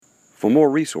For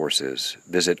more resources,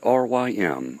 visit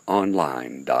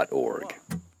rymonline.org.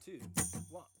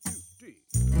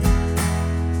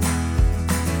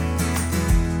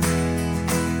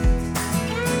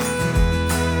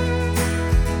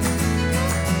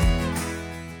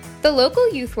 The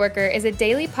Local Youth Worker is a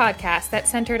daily podcast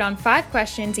that's centered on 5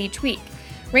 questions each week.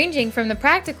 Ranging from the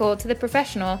practical to the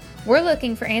professional, we're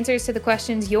looking for answers to the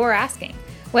questions you're asking.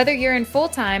 Whether you're in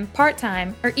full-time,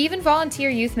 part-time, or even volunteer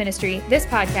youth ministry, this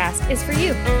podcast is for you.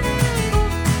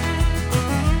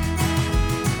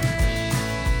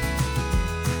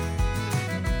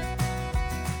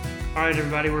 All right,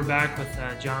 everybody, we're back with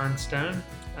John Stone.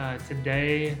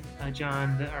 Today,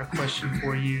 John, our question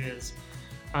for you is,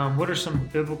 what are some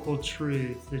biblical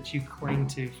truths that you cling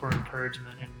to for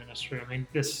encouragement in ministry? I mean,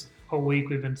 this whole week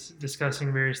we've been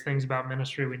discussing various things about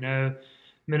ministry. We know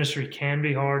ministry can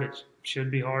be hard. It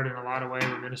should be hard in a lot of ways.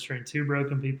 We're ministering to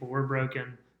broken people. We're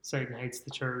broken. Satan hates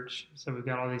the church. So we've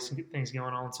got all these things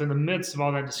going on. So in the midst of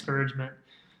all that discouragement,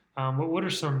 what are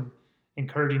some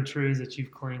encouraging truths that you've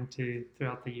clung to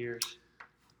throughout the years?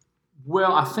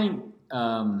 Well, I think,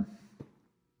 and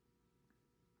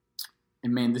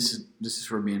man, this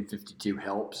is where being 52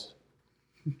 helps.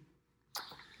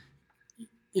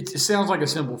 It sounds like a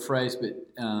simple phrase, but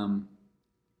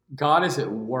God is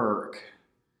at work.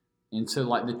 And so,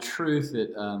 like, the truth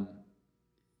that, I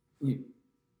don't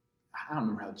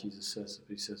remember how Jesus says it,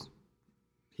 but he says,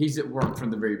 he's at work from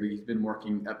the very beginning. He's been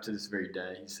working up to this very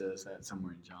day. He says that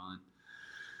somewhere in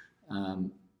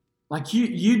John. Like,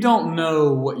 you don't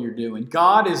know what you're doing.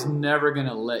 God is never going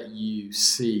to let you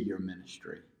see your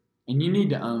ministry. And you need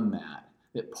to own that.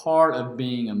 That part of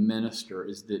being a minister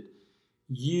is that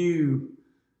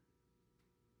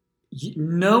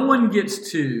no one gets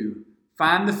to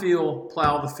find the field,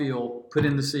 plow the field, put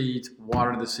in the seeds,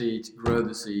 water the seeds, grow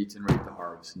the seeds, and reap the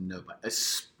harvest. Nobody,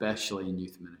 especially in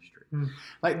youth ministry.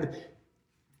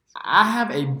 I have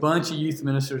a bunch of youth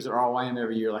ministers at RYM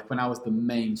every year. Like when I was the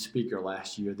main speaker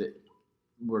last year, that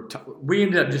we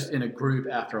ended up just in a group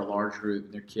after a large group,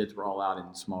 and their kids were all out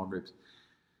in small groups.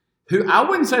 Who I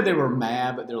wouldn't say they were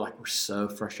mad, but they're like, we're so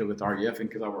frustrated with RUF. And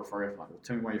because I work for RUF, I'm like, well,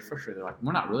 tell me why you're frustrated. They're like,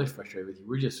 we're not really frustrated with you.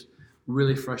 We're just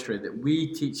really frustrated that we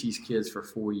teach these kids for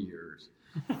 4 years.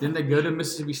 Then they go to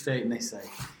Mississippi State and they say,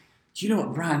 do you know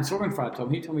what Brian Sorgenfrey told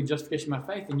me? He told me justification by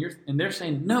faith. And they're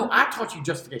saying, no, I taught you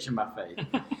justification by faith.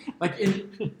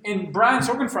 And Brian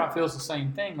Sorgenfrey feels the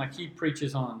same thing. Like he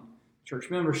preaches on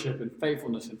church membership and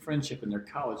faithfulness and friendship, and their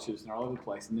college students and they're all over the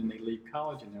place. And then they leave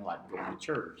college and they're like going to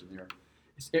church. And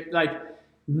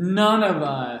none of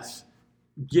us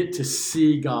get to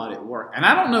see God at work. And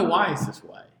I don't know why it's this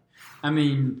way. I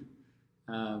mean,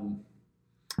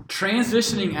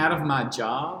 transitioning out of my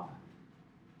job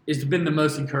has been the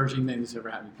most encouraging thing that's ever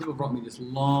happened. People brought me just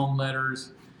long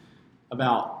letters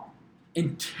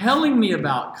and telling me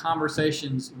about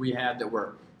conversations we had that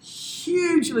were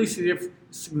hugely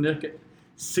significant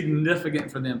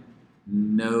for them.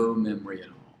 No memory at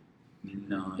all.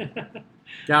 None.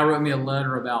 Guy wrote me a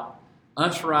letter about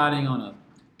us riding on a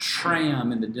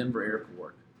tram in the Denver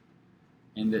airport,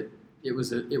 and that it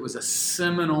was a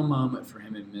seminal moment for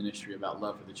him in ministry about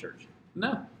love for the church.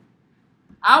 No.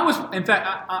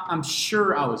 I'm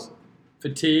sure I was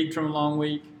fatigued from a long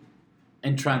week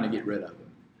and trying to get rid of him.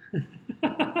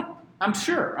 I'm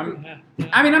sure.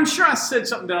 I'm sure I said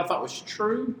something that I thought was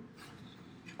true.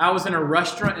 I was in a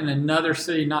restaurant in another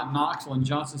city, not Knoxville, in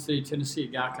Johnson City, Tennessee. A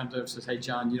guy comes over and says, hey,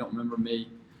 John, you don't remember me?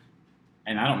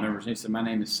 And I don't remember his name. He said, my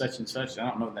name is such and such. I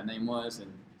don't know what that name was,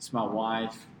 and it's my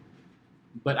wife.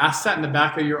 But I sat in the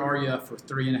back of your RUF for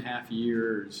 3.5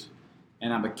 years,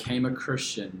 and I became a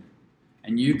Christian.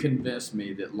 And you convinced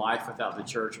me that life without the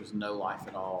church was no life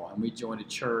at all. And we joined a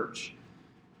church.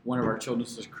 One of our children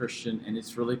is a Christian, and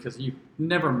it's really because you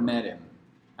never met him.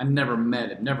 I never met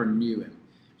him, never knew him.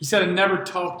 He said, I never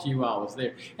talked to you while I was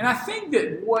there. And I think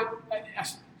that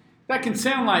that can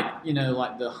sound like,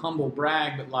 like the humble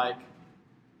brag, but like,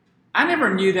 I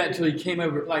never knew that until he came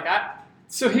over.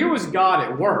 So here was God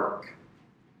at work.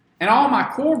 And all my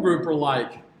core group were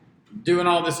like doing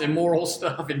all this immoral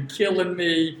stuff and killing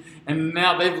me. And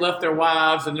now they've left their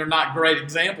wives and they're not great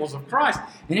examples of Christ.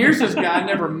 And here's this guy I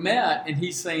never met, and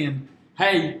he's saying,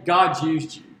 hey, God's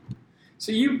used you.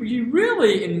 So you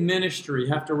really in ministry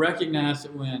have to recognize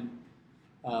that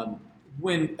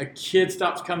when a kid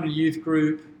stops coming to youth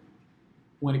group,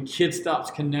 when a kid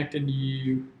stops connecting to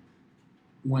you,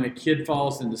 when a kid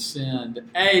falls into sin, that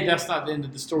A, that's not the end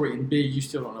of the story, and B, you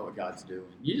still don't know what God's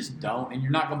doing. You just don't, and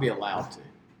you're not going to be allowed to.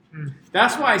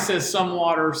 That's why he says some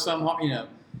water,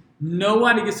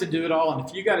 nobody gets to do it all, and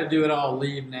if you got to do it all,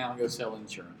 leave now and go sell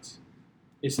insurance.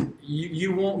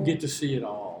 You won't get to see it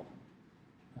all.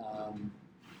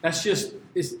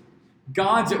 it's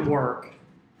God's at work.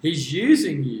 He's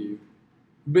using you,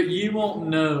 but you won't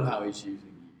know how He's using you.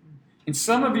 And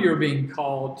some of you are being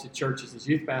called to churches as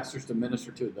youth pastors to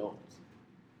minister to adults.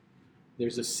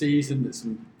 There's a season that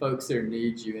some folks there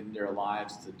need you in their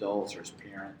lives as adults or as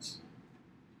parents.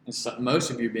 And so, most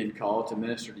of you are being called to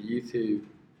minister to youth who,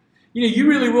 you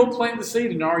really will plant the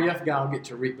seed, and the RUF guy will get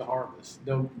to reap the harvest.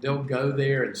 They'll go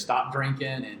there and stop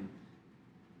drinking and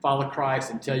follow Christ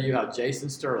and tell you how Jason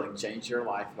Sterling changed your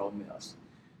life at Ole Miss.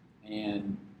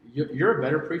 And you're a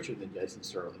better preacher than Jason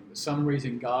Sterling. For some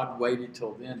reason, God waited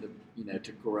till then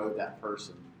to grow that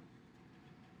person.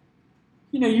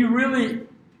 It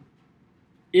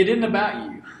isn't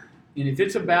about you. And if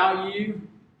it's about you,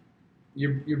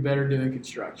 you're better doing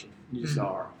construction. You just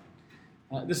are.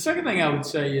 The second thing I would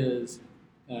say is,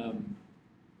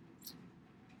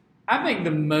 I think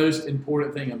the most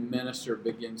important thing a minister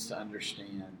begins to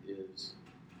understand is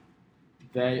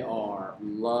they are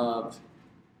loved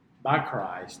by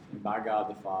Christ and by God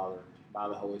the Father, by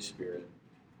the Holy Spirit,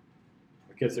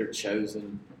 because they're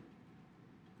chosen,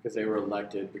 because they were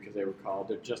elected, because they were called.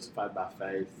 They're justified by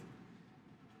faith.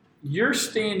 Your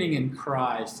standing in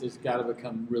Christ has got to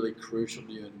become really crucial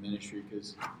to you in ministry,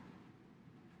 because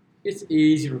it's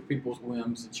easy for people's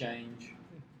whims to change.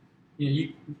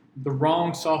 The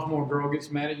wrong sophomore girl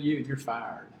gets mad at you and you're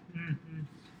fired.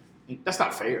 Mm-hmm. That's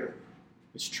not fair.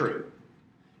 It's true.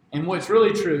 And what's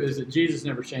really true is that Jesus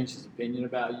never changed His opinion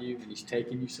about you, and He's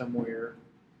taking you somewhere,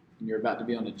 and you're about to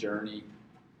be on a journey.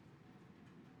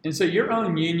 And so your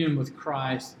own union with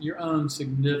Christ, your own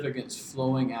significance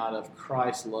flowing out of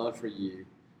Christ's love for you,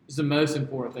 is the most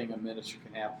important thing a minister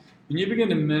can have. When you begin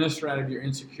to minister out of your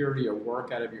insecurity or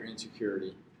work out of your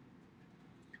insecurity,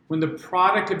 when the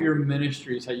product of your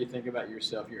ministry is how you think about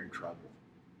yourself, you're in trouble.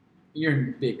 You're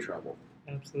in big trouble.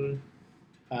 Absolutely.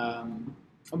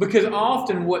 Because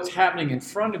often what's happening in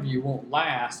front of you won't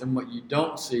last, and what you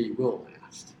don't see will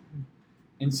last.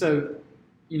 And so,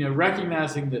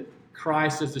 recognizing that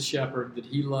Christ is the shepherd, that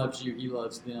He loves you, He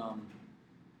loves them,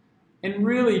 and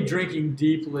really drinking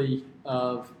deeply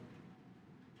of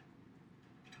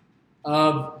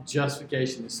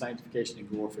justification and sanctification and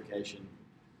glorification,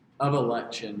 of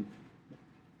election,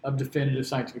 of definitive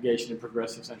sanctification and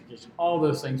progressive sanctification, all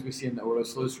those things we see in the Ordo.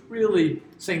 So it's really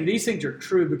saying these things are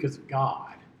true because of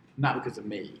God, not because of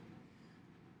me.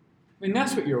 I mean,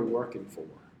 that's what you're working for.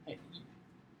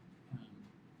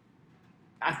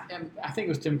 I think it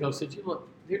was Tim Keller said, look,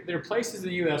 there are places in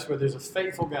the U.S. where there's a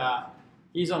faithful guy.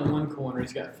 He's on one corner,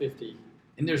 he's got 50.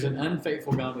 And there's an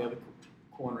unfaithful guy on the other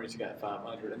corner, he's got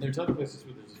 500. And there's other places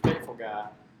where there's a faithful guy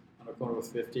on a corner with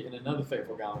 50 and another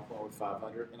faithful guy on a corner with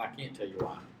 500. And I can't tell you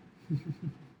why.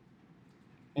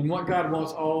 And what God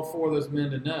wants all four of those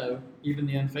men to know, even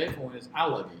the unfaithful one, is I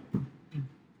love you.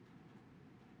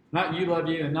 Not you love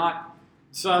you, and not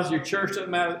the size of your church doesn't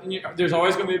matter. And there's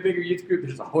always going to be a bigger youth group.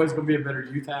 There's always going to be a better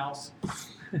youth house.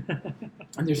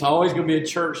 And there's always going to be a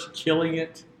church killing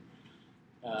it.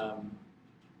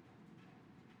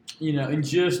 And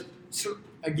just,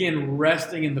 again,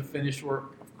 resting in the finished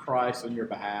work of Christ on your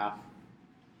behalf.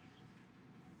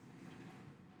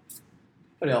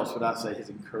 What else would I say has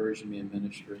encouraged me in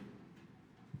ministry?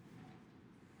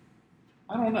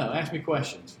 I don't know. Ask me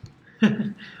questions.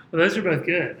 Well, those are both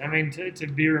good. I mean, to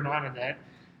be reminded that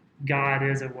God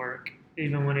is at work,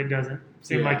 even when it doesn't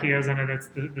seem like He is. I know that's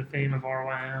the theme of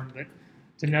RYM, but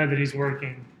to know that He's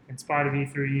working in spite of you,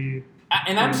 through you.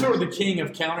 And I'm sort of the king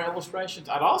of counter illustrations.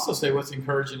 I'd also say what's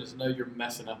encouraging is to know you're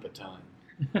messing up a ton.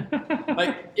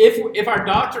 Like, if our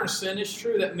doctrine of sin is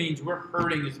true, that means we're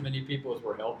hurting as many people as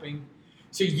we're helping.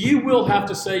 So you will have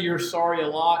to say you're sorry a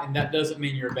lot, and that doesn't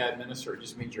mean you're a bad minister. It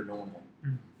just means you're normal.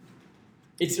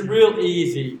 It's real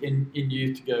easy in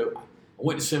youth to go, I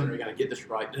went to seminary, got to get this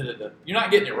right. Da, da, da. You're not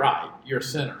getting it right. You're a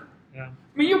sinner. Yeah.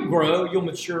 I mean, you'll grow. You'll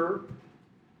mature.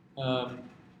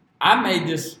 I made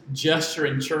this gesture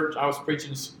in church. I was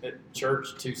preaching at church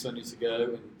 2 Sundays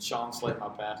ago, and Sean Slate, my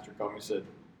pastor, called me and said,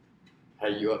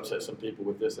 hey, you upset some people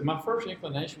with this. And my first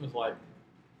inclination was like,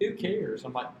 who cares?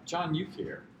 I'm like, John, you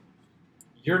care.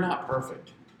 You're not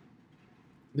perfect.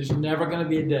 There's never going to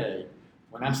be a day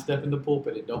when I step in the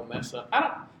pulpit and don't mess up.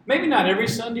 Maybe not every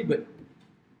Sunday, but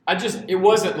it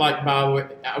wasn't like, by the way,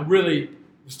 I really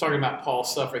was talking about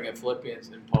Paul's suffering in Philippians,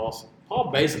 and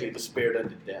Paul basically despaired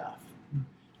unto death.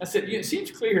 I said, it seems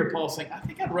clear here Paul's saying, I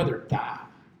think I'd rather die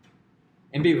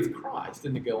and be with Christ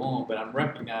than to go on, but I'm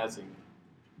recognizing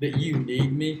that you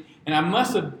need me. And I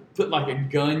must have put like a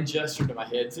gun gesture to my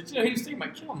head and said, he was thinking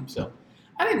about killing himself.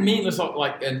 I didn't mean this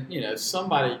like,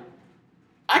 somebody,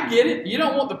 I get it. You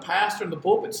don't want the pastor in the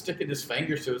pulpit sticking his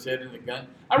fingers to his head in the gun.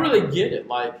 I really get it.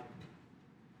 Like,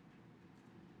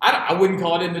 I wouldn't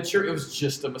call it immature. It was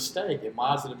just a mistake. And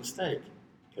why is it a mistake?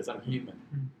 Because I'm human.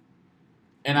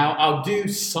 And I'll do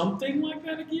something like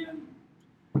that again.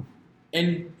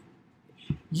 And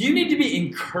you need to be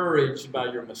encouraged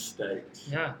by your mistakes.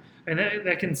 Yeah. And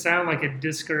that can sound like a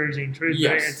discouraging truth,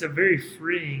 Yes. but it's a very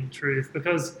freeing truth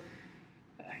because,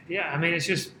 yeah, I mean, it's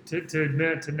just to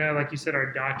admit, to know, like you said,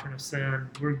 our doctrine of sin,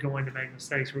 we're going to make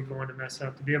mistakes, we're going to mess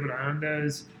up, to be able to own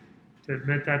those, to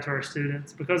admit that to our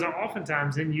students. Because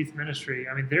oftentimes in youth ministry,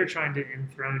 I mean, they're trying to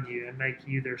enthrone you and make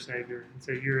you their savior. And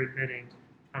so you're admitting,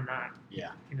 I'm not.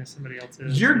 Yeah. Somebody else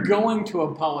is. You're going to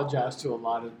apologize to a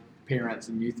lot of parents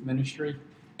in youth ministry,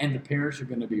 and the parents are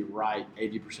going to be right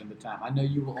 80% of the time. I know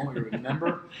you will only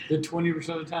remember the 20%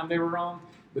 of the time they were wrong,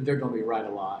 but they're going to be right a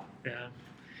lot. Yeah.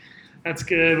 That's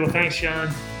good. Well, thanks, Sean.